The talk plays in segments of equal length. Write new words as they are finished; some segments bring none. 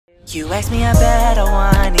You asked me, I bet I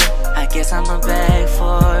want it. I guess I'ma beg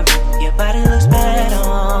for it. Your body looks better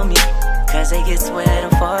on me, cause they get sweater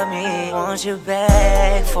for me. Won't you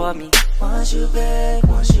beg for me? Won't you beg,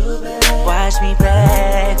 won't you beg? Watch me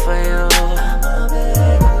beg for you. I'ma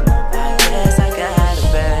beg, I guess I gotta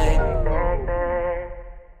beg.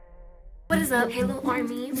 What is up, Halo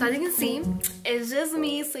Army? So as you can see, it's just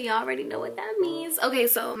me, so y'all already know what that means. Okay,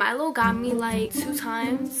 so Milo got me like 2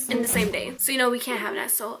 times in the same day, so you know we can't have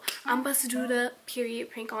that. So I'm about to do the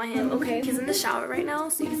period prank on him. Okay, he's in the shower right now,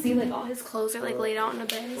 so you can see like all his clothes are like laid out on the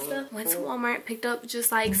bed and stuff. Went to Walmart, picked up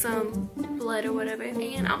just like some blood or whatever,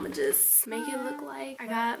 and I'ma just make it look like I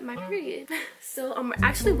got my period. So I'm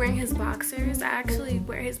actually wearing his boxers. I actually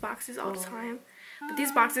wear his boxers all the time, but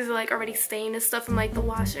these boxers are like already stained and stuff from like the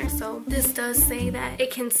washer. So this does say that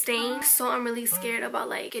it can stain, so I'm really scared about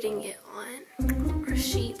like getting it on our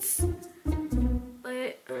sheets.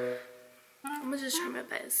 But I'm gonna just try my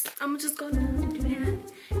best. I'm just gonna do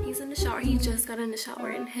that. He's in the shower. He just got in the shower,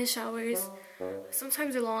 and his showers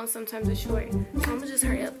sometimes are long, sometimes they're short. So I'm gonna just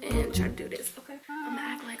hurry up and try to do this. Okay, I'm gonna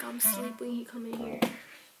act like I'm asleep when he come in here.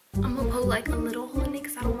 I'm gonna put like a little hole in it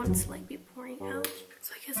because I don't want it to like be pouring out.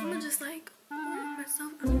 So I guess I'm gonna just like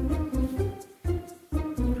myself.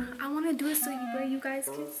 I want to do it so you guys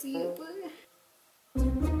can see it, but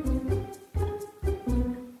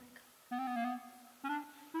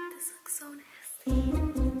this looks so nasty.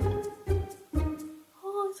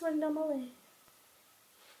 Oh, it's running down my leg.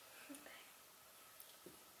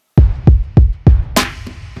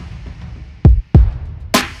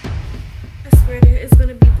 I swear there is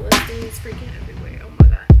gonna be blood stains freaking everywhere. Oh my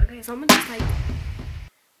god. Okay, so I'm gonna just like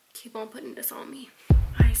keep on putting this on me.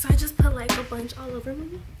 Alright, so I just put like a bunch all over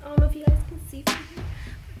me. I don't know if you guys can see from here.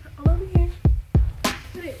 All over here.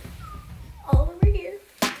 Put it all over here.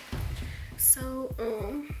 So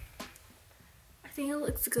I think it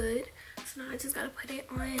looks good. So now I just gotta put it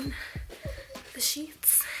on the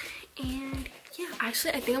sheets. And yeah,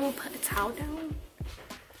 actually I think I'm gonna put a towel down,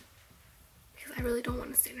 because I really don't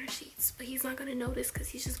want to stain our sheets. But he's not gonna notice because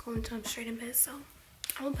he's just going to jump straight in bed. So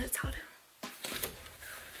I'm gonna put a towel down.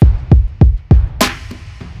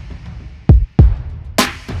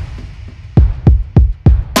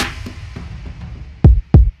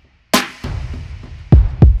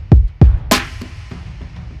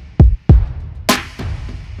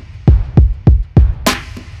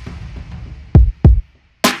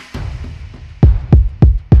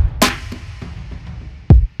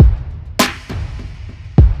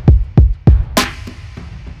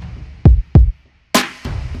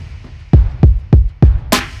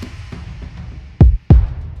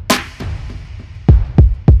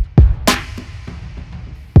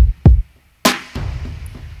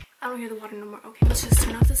 I don't hear the water no more. Okay, let's just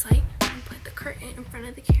turn off this light and put the curtain in front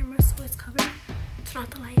of the camera so it's covered. Turn off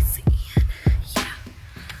the lights and yeah.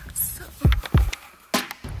 So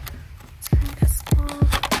turn this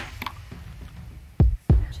off.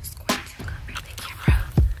 I'm just going to cover the camera.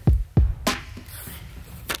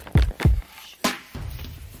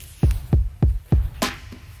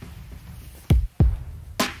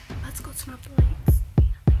 Let's go turn off the lights.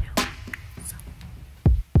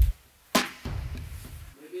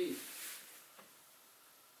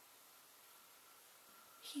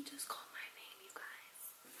 He just called my name, you guys.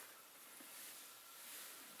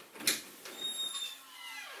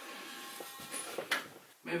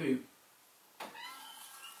 Maybe.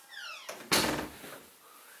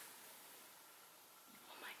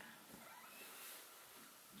 Oh my god.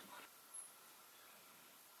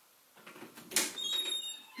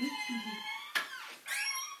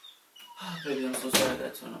 Baby, I'm so sorry I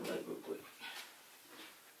got turned up like real quick.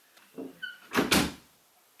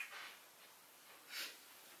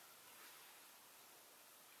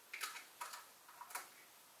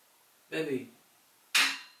 Baby.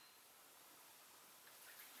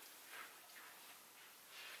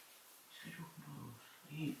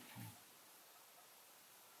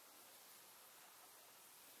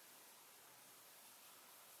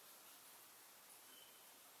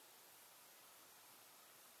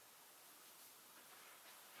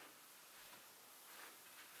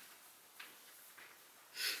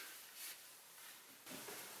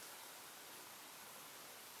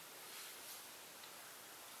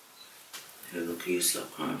 Hey, look, can you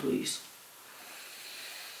stop crying, please?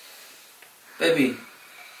 Baby.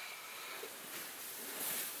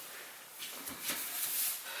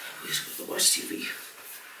 Please go to watch TV.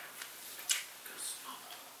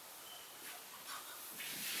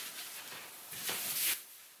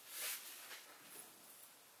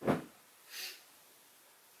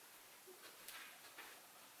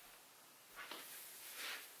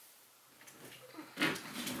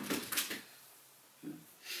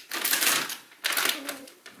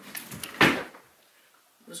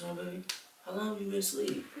 What's wrong, baby? How long have you been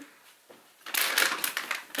asleep? I'm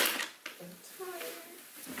tired.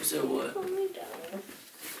 You said what? Calm me down.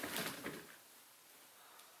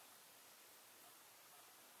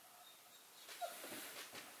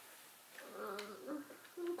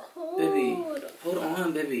 I'm cold. Baby, hold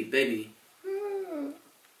on, baby, baby.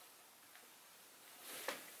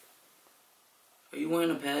 Are you wearing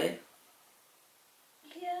a pad?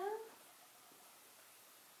 Yeah.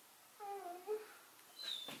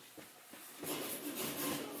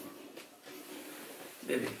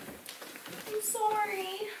 Baby. I'm sorry.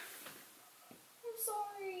 I'm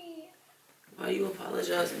sorry. Why are you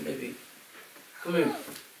apologizing, baby? Come here.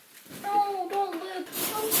 No, don't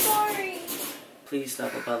lift. I'm sorry. Please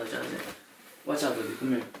stop apologizing. Watch out, baby.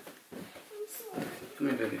 Come here. I'm sorry. Come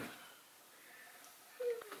here, baby.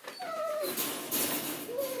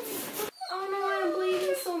 I don't know why I'm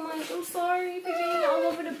bleeding so much. I'm sorry for getting all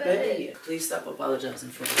over the bed. Baby, please stop apologizing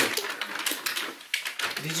for me.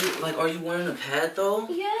 Did you, like, are you wearing a pad, though?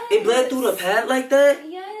 Yes. It bled through the pad like that?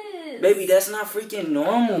 Yes. Baby, that's not freaking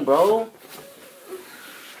normal, bro.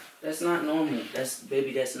 That's not normal.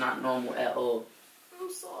 Baby, that's not normal at all.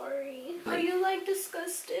 I'm sorry. Are you, like,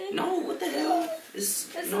 disgusted? No, what the hell?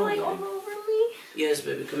 Is it, no, like, baby. all over me? Yes,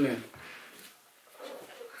 baby, come here.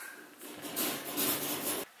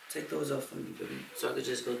 Take those off for me, baby. So I could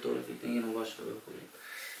just go through everything and wash it real quick.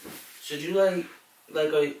 Should you,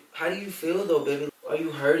 how do you feel, though, baby? Are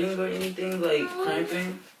you hurting or anything? Like,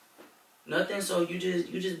 cramping? Nothing? So you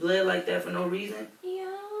just bled like that for no reason? Yeah.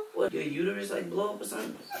 What, your uterus, like, blow up or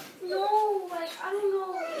something? No, like, I don't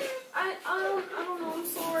know. I don't know. I'm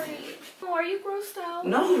sorry. Oh, are you grossed out?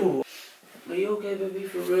 No. Are you okay, baby?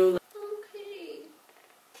 For real? I'm okay.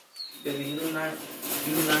 Baby, you do not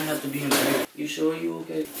have to be embarrassed. You sure you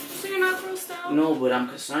okay? So you're not grossed out? No, but I'm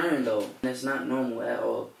concerned, though. That's not normal at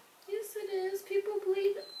all. Yes, it is. People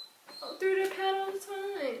bleed through their pad all the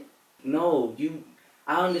time. No,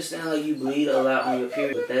 I understand, like, you bleed a lot on your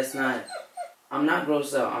period, but that's not... I'm not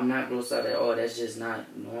grossed out. I'm not grossed out at all. That's just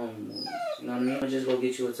not normal. You know what I mean? I'll just go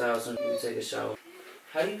get you a towel so you can take a shower.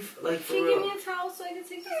 How do you, like, for Can you real? give me a towel so I can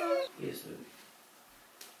take this off? Yes, baby.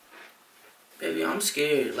 Baby, I'm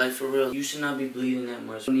scared. Like, for real. You should not be bleeding that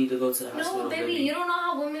much. You need to go to the hospital, No, baby, you don't know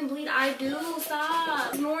how women bleed. I do.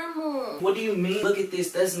 Stop. It's normal. What do you mean? Look at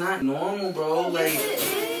this. That's not normal, bro. Like,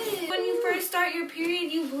 Yes, it is. When you first start your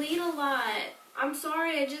period, you bleed a lot. I'm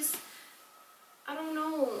sorry. I don't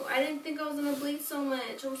know. I didn't think I was gonna bleed so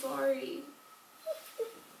much. I'm sorry.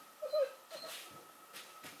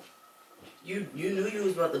 you knew you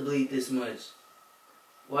was about to bleed this much.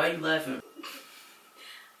 Why are you laughing?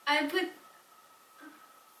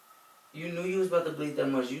 You knew you was about to bleed that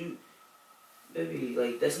much. Baby,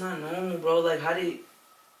 like, that's not normal, bro. Like, how did...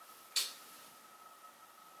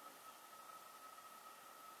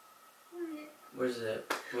 Where's that?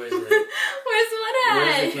 Where's that? Where's what at?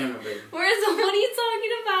 Where's the camera, baby? What are you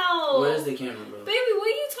talking about? Where's the camera, bro? Baby, what are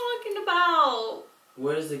you talking about?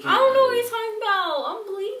 Where's the camera? I don't know what baby? you're talking about. I'm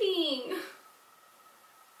bleeding.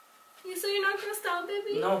 So you're not grossed out,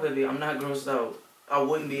 baby? No, baby, I'm not grossed out. I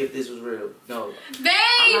wouldn't be if this was real. No.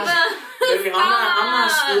 Babe! Baby, I'm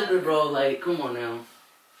not stupid, bro. Like, come on now.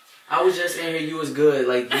 I was just in here, you was good,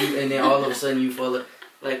 like, and then all of a sudden you fall.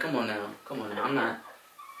 Like, come on now. Come on now. I'm not.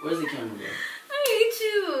 Where's the camera, bro? I hate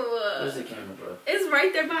you. Where's the camera, bro? It's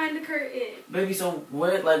right there behind the curtain. Baby, so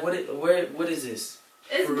what is this?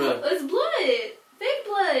 It's For real? It's blood. Fake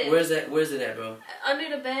blood. Where's it at, bro? Under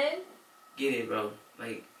the bed. Get it, bro.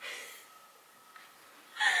 Like,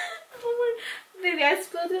 Oh my, baby, I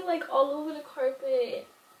spilled it like all over the carpet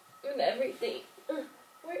and everything.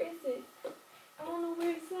 Where is it? I don't know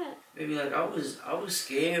where it's at. baby, like, I was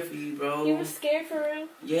scared for you, bro. You were scared for real?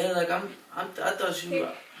 Yeah, like, I thought you.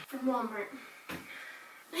 Here, from Walmart.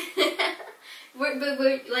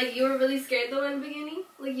 but like, you were really scared though in the beginning?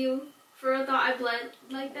 Like, you for real thought I bled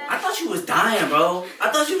like that? I thought you was dying, bro. I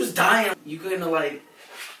thought you was dying. You couldn't have, like...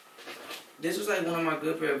 This was like one of my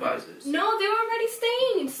good pair of boxers. No, they were already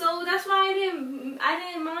stained, so that's why I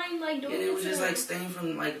didn't mind like doing it. Yeah, it was just like stained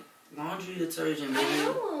from like laundry detergent, baby. I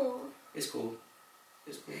know. It's cool.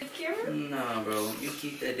 It's cool. The camera? Nah, bro. You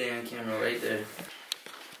keep that damn camera right there.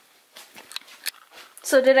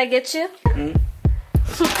 So did I get you? Hmm?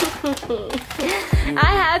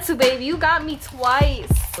 I had to, baby. You got me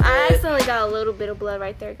twice. I accidentally got a little bit of blood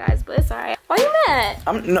right there, guys, but it's alright. Why you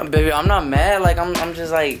mad? Baby, I'm not mad. Like, I'm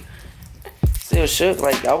just like still shook.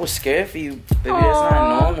 Like, I was scared for you, baby. Aww. That's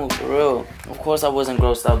not normal, for real. Of course I wasn't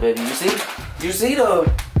grossed out, baby. You see the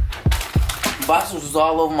boxes was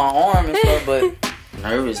all over my arm and stuff, but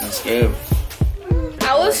nervous and scared.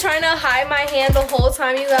 I I was trying to hide my hand the whole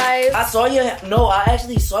time, you guys. I saw your no, I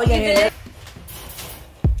actually saw your hand.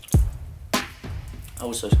 I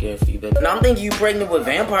was so scared for you, baby. And I'm thinking you pregnant with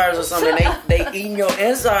vampires or something. They eating your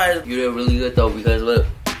insides. You did really good though, because look,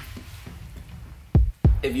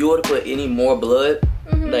 if you were to put any more blood,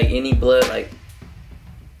 like any blood, like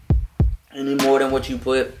any more than what you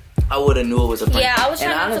put, I would have knew it was a prank. Yeah, I was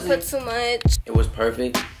trying not to put too much. It was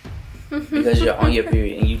perfect because you're on your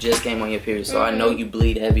period and you just came on your period, so I know you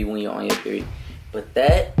bleed heavy when you're on your period. But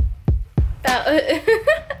that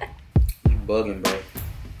you bugging, bro.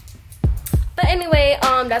 But anyway,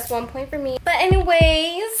 that's 1 point for me. But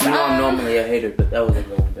anyways, you know I'm normally a hater, but that was a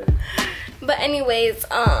good one, baby. But anyways,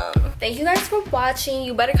 thank you guys for watching.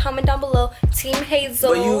 You better comment down below, Team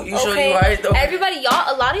Hazel. But you sure you right though? Everybody,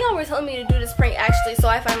 a lot of y'all were telling me to do this prank actually, so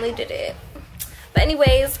I finally did it. But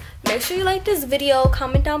anyways, make sure you like this video,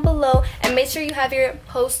 comment down below, and make sure you have your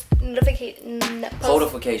post notifications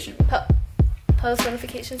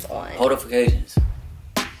on. Notifications.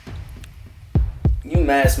 You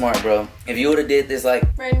mad smart, bro. If you would have did this like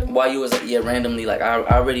randomly. While you was randomly, like I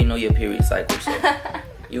already know your period cycle, so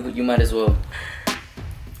you might as well.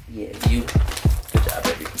 Yeah, you. Good job,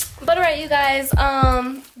 baby. But alright, you guys,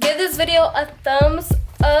 give this video a thumbs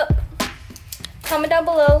up. Comment down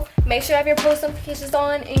below. Make sure you have your post notifications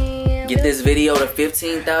on, and get this video to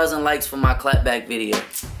 15,000 likes for my clapback video.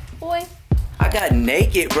 Boy, I got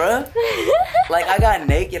naked, bruh. Like I got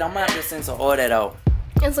naked. I'm gonna have to censor all that out.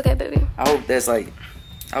 It's okay, baby. I hope that's like,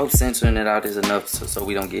 I hope censoring it out is enough so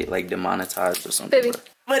we don't get like demonetized or something. Baby.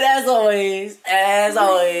 But as always,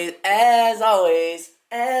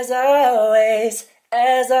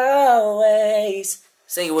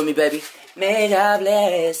 sing it with me, baby. May God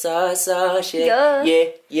bless us all, shit. Yeah.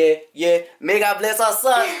 May God bless us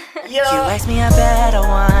all. You ask me, I bet I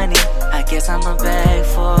want it. I guess I'ma beg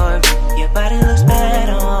for it. Your body looks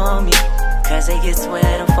better on me, cause it gets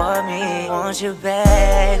wetter for me. Won't you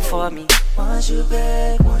beg for me? Won't you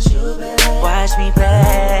beg?